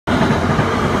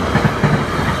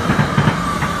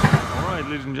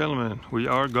ladies and gentlemen, we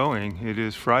are going. It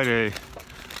is Friday,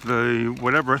 the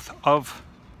whateverth of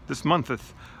this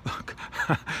montheth. Look,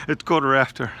 it's quarter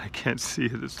after. I can't see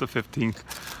it. It's the 15th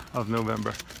of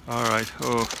November. All right.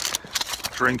 Oh,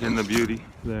 drinking the beauty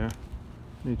there.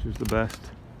 Nature's the best.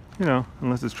 You know,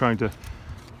 unless it's trying to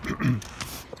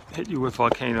hit you with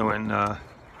volcano and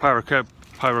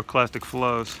pyroclastic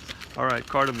flows. All right,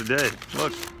 card of the day.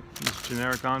 Look, this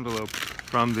generic envelope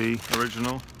from the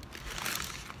original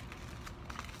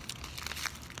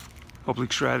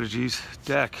Oblique Strategies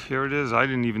deck. Here it is. I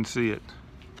didn't even see it.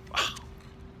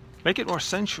 Make it more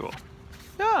sensual.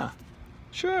 Yeah,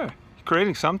 sure. You're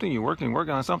creating something, you're working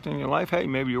on something in your life. Hey,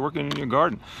 maybe you're working in your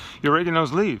garden. You're raking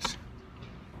those leaves.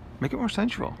 Make it more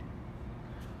sensual.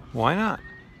 Why not?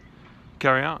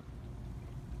 Carry on.